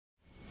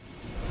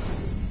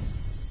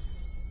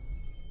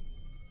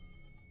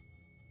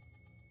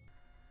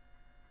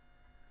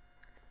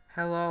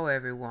Hello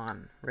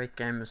everyone, Red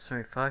Gamer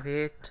 75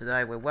 here.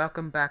 Today we're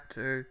welcome back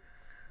to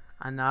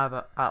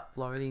another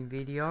uploading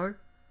video.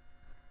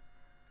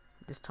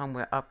 This time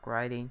we're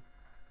upgrading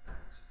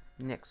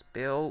next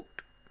build.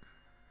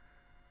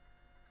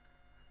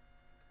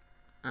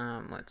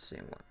 Let's see,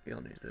 what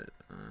build is it?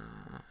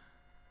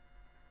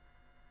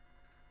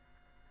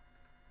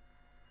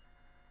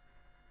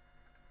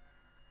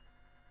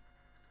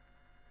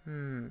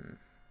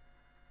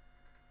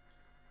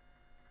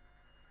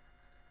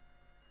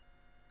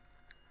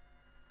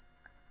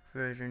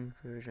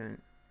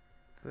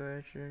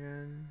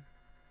 Version.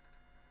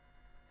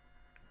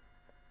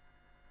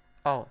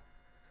 Oh,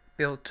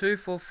 build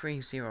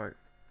 2430.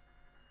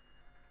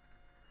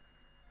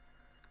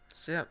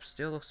 Setup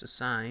still looks the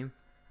same.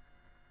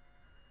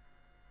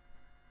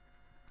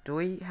 Do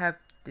we have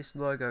this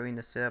logo in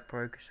the setup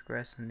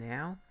progress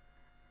now?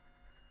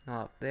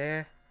 Not up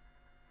there.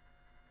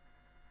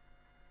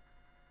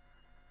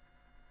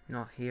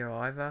 Not here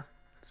either.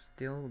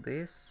 Still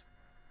this.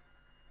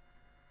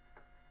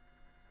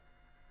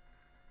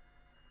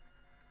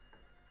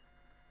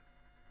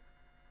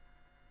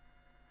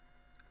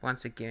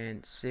 Once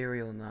again,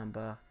 serial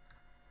number.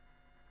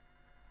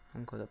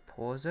 I'm gonna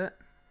pause it.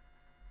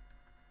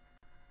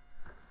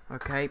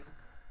 Okay,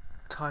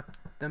 type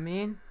them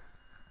in.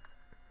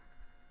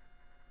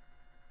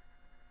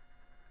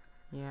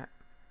 Yeah.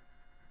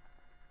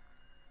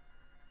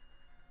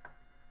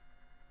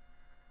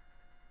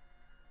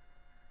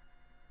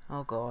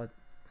 Oh god.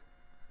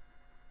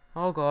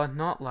 Oh god,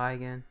 not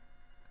lagging.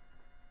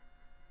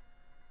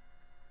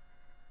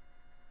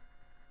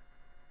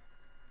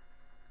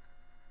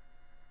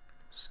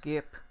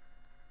 Skip.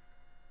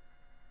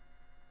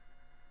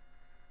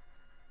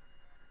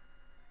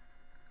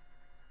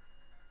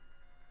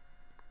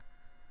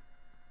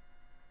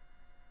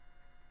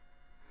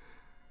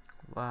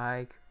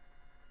 Lag.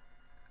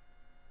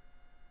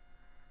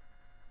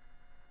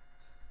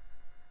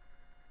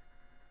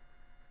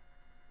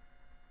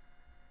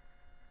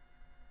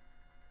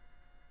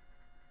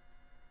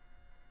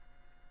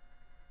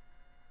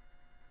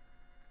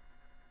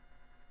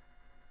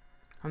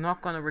 I'm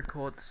not gonna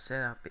record the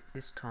setup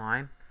this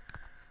time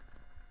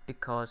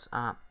because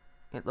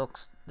it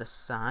looks the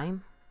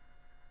same.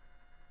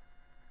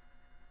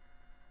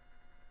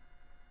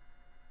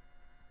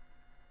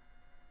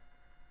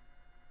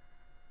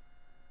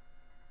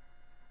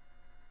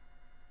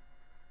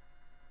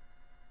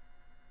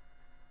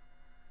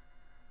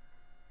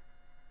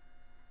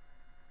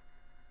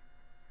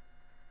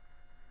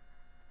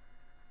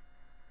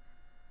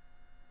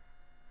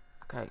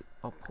 Okay,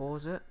 I'll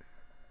pause it.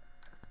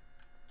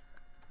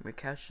 We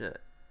catch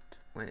it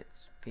when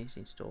it's finished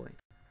installing.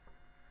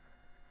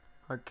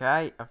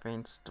 Okay, I've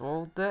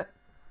installed it.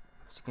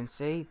 As you can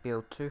see,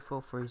 build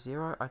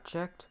 2430, I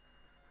checked.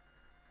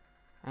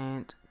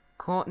 And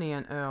Courtney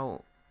and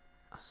Earl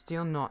are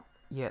still not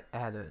yet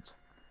added.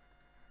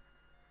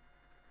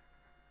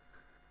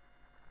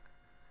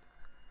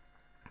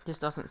 This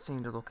doesn't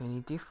seem to look any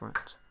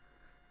different.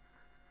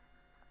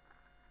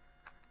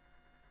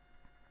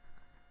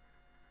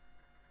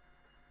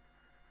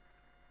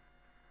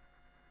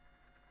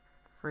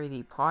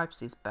 "3D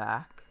Pipes" is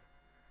back.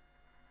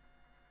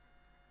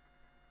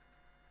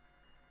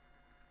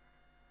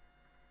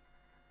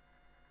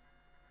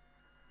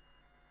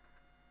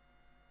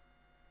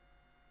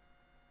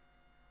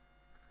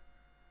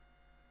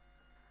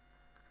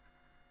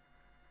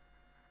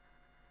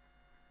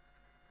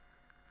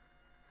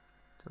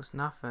 There's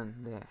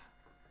nothing there.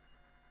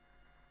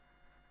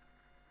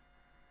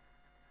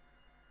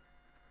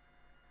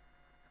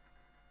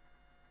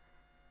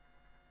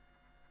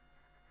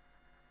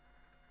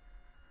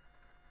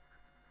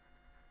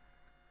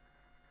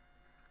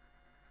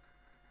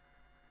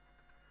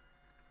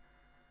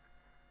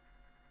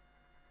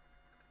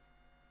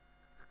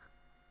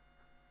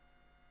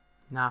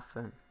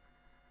 Nothing.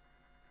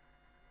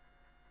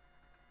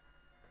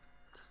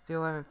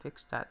 Still haven't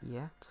fixed that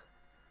yet.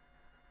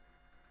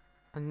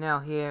 And now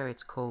here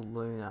it's called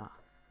Luna.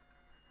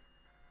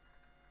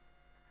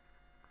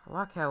 I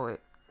like how it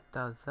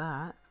does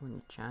that when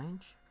you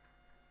change.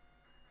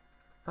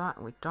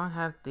 But we don't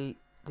have the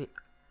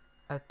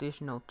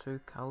additional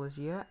two colors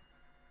yet.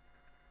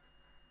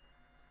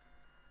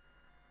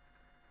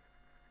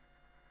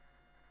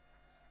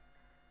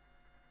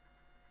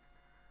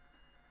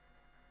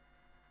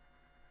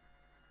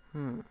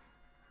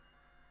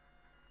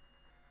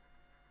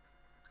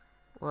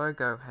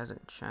 Logo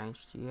hasn't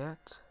changed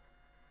yet.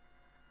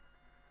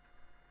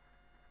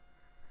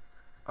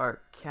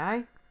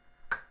 Okay.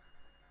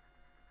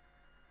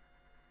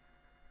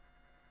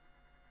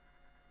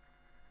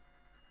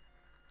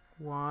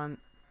 One,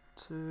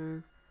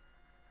 two,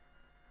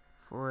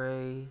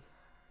 three,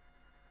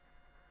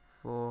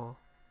 four,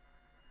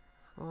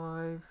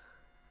 5,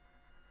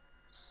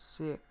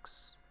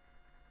 6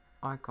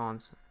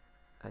 icons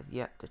have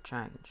yet to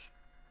change.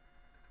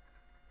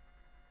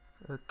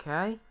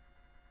 Okay.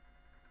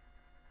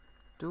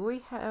 Do we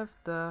have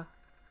the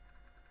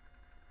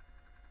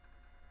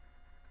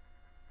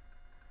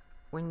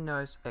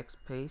Windows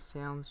XP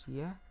sounds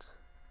yet?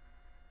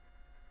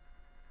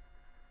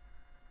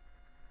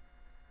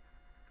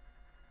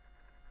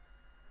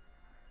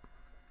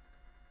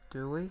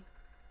 Do we?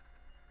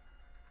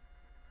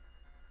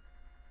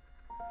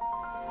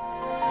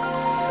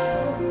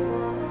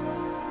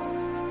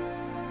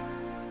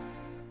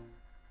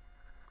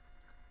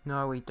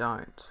 No, we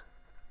don't.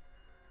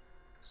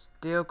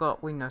 Still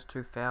got Windows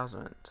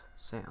 2000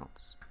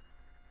 sounds.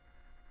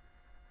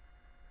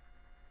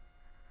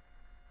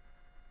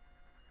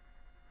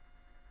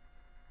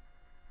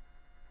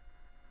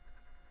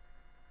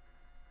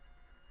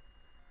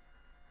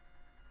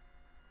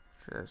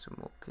 Show some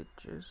more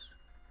pictures.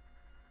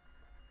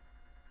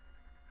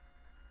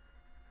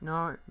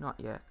 No, not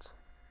yet.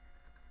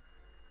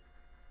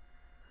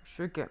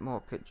 Should get more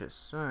pictures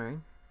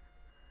soon.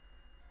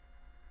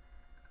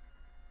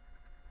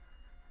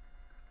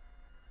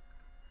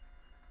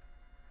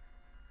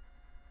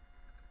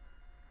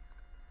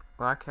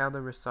 Like how the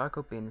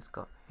recycle bin's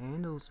got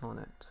handles on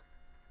it.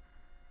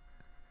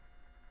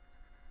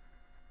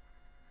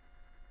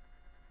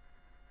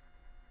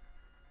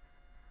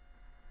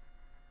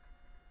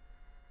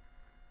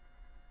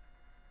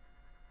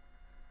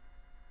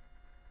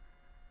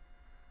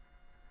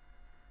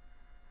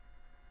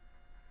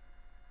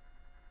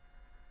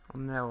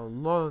 And now a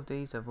lot of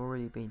these have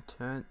already been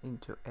turned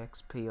into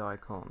XP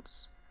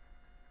icons.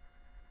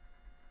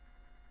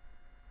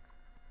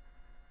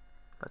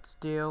 But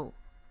still,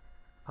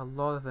 a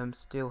lot of them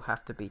still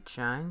have to be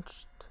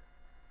changed.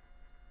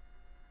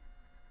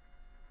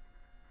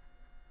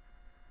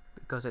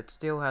 Because it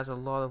still has a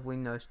lot of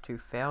Windows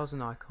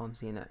 2000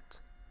 icons in it.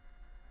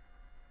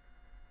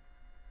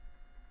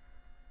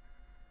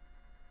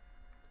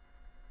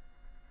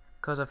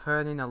 Because I've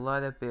heard in a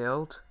later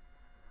build,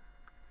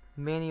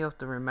 many of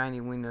the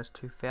remaining Windows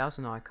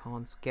 2000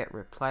 icons get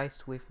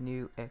replaced with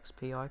new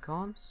XP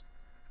icons.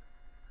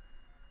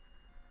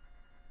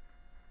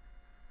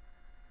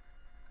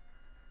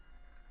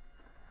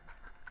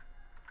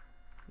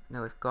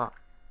 Now we've got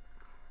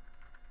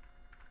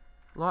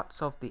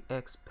lots of the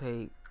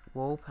XP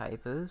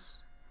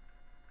wallpapers.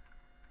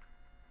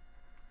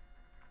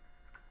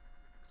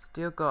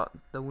 Still got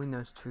the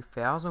Windows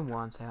 2000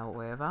 ones,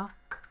 however.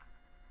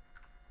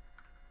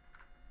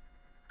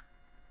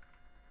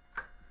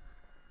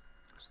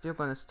 Still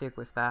gonna stick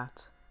with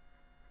that.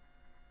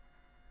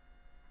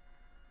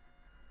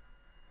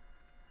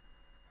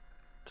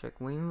 Check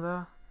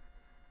Winver.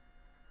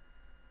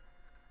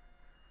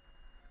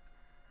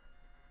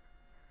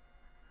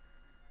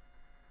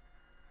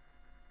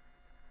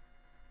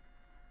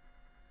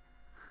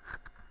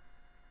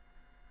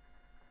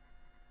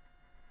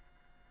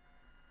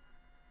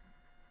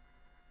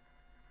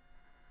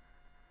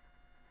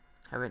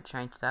 Haven't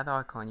changed that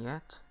icon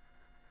yet.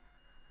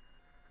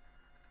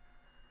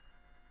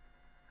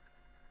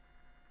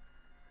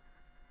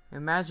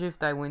 Imagine if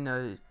they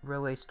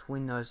released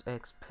Windows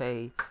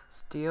XP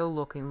still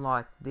looking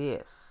like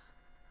this.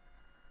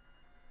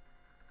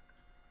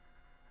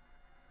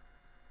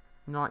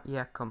 Not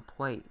yet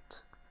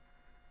complete.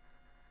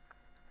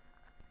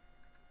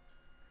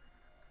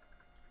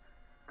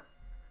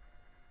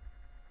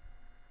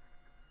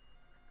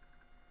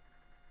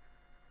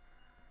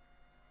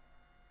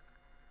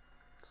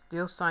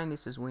 Still saying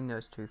this is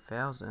Windows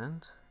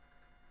 2000.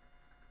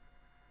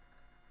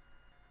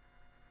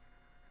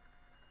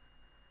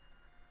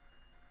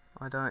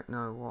 I don't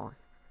know why.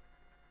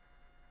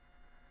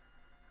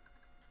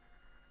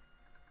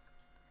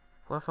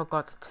 What I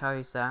forgot to tell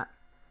you is that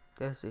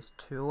there's this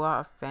tool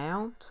I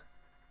found,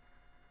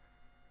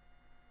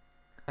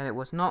 and it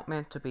was not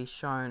meant to be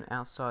shown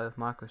outside of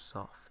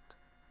Microsoft.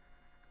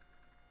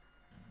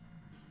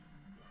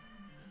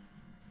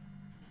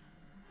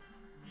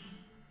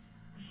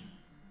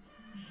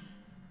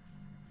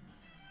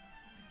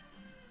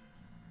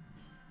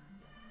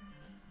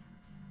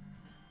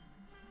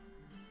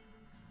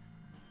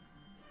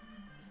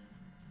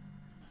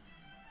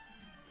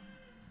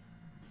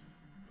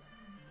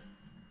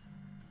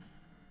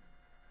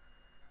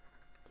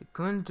 It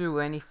couldn't do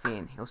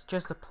anything, it was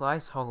just a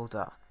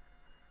placeholder.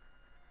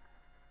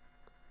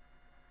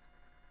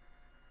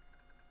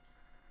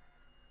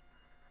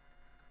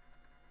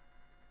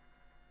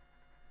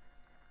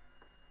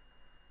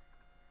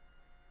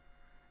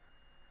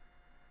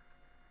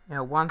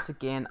 Now once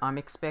again, I'm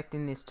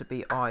expecting this to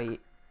be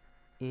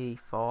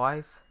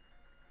IE5.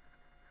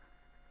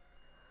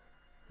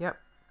 Yep.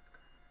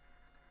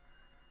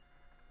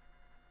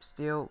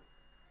 Still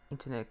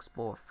Internet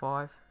Explorer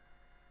 5.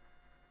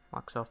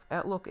 Microsoft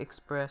Outlook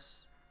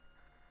Express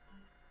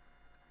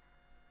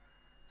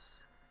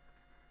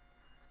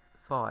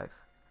 5.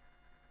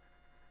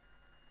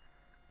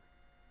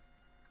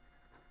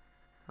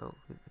 Oh,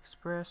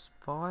 Express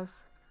 5.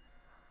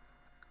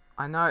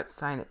 I know it's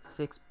saying it's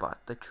 6, but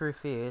the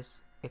truth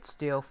is it's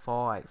still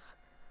 5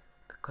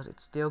 because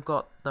it's still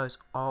got those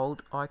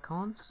old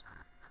icons.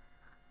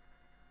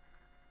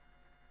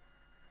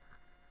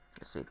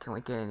 Let's see, can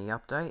we get any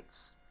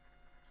updates?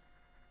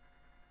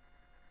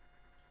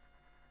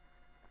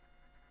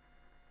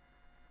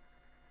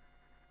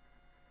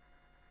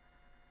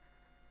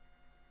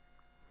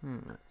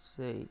 Let's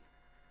see.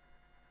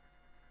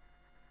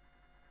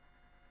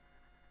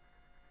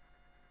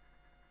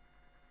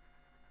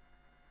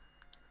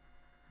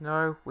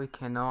 No, we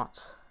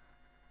cannot.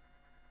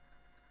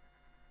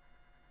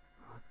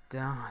 Oh,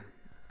 darn.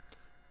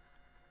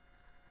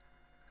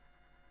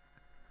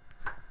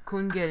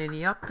 Couldn't get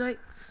any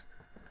updates.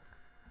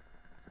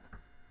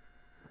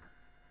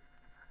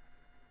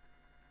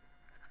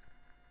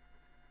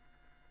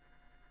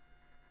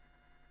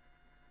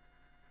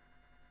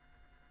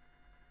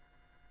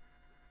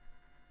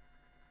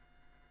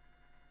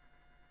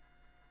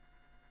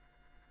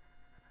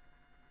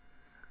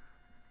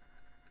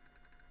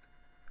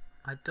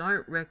 I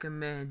don't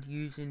recommend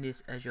using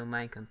this as your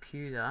main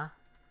computer.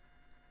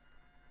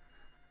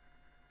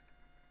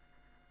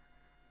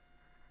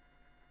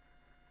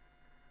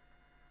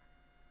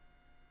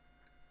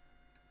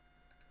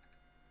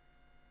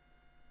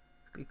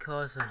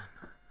 Because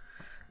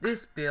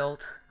this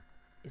build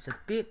is a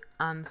bit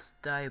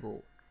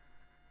unstable.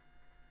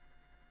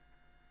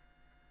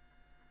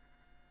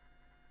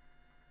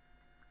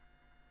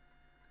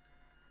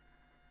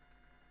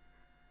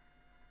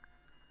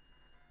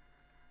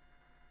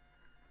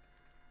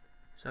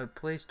 So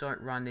please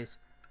don't run this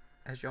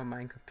as your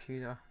main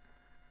computer.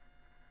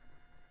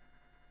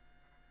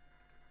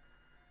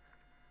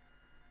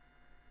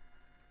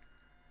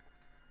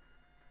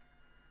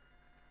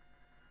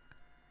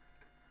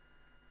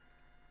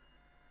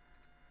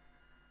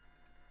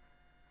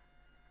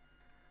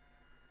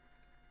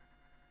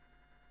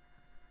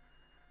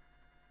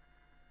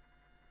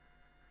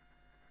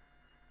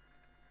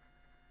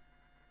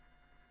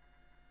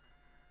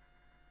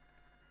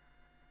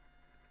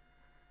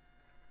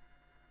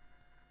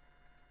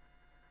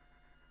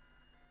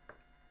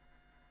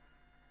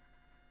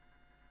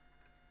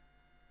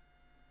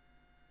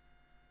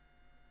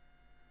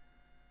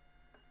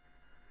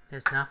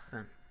 There's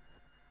nothing.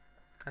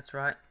 That's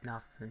right,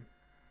 nothing.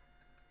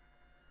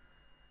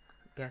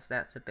 Guess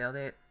that's about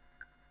it.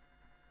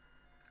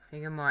 I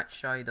think I might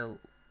show you the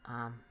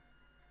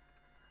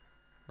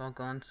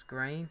log on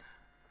screen.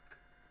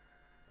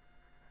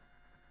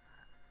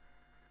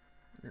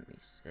 Let me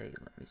see.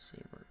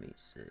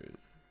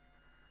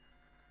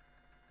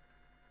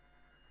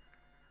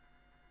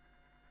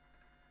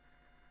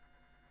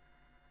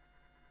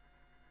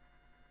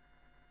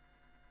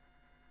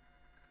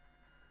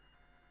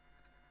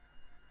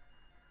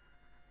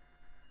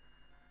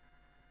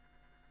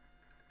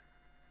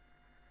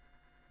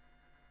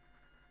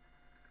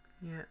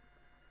 Yeah.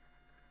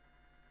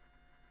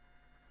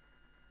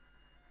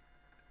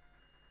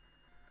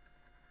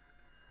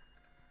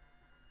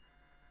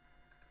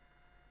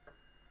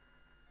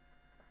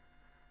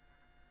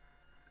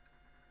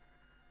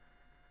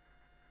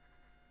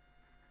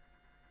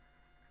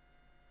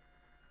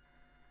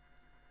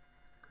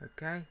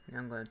 Okay, now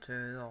I'm going to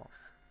turn it off.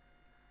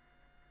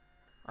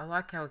 I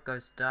like how it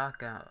goes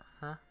darker,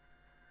 huh?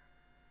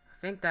 I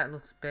think that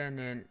looks better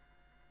than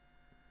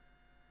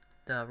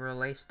the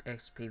released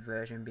XP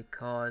version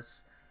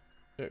because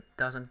it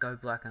doesn't go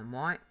black and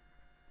white.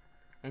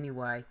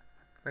 Anyway,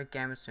 Red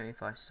Gamer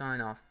 75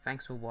 sign off.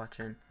 Thanks for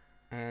watching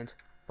and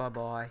bye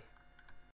bye.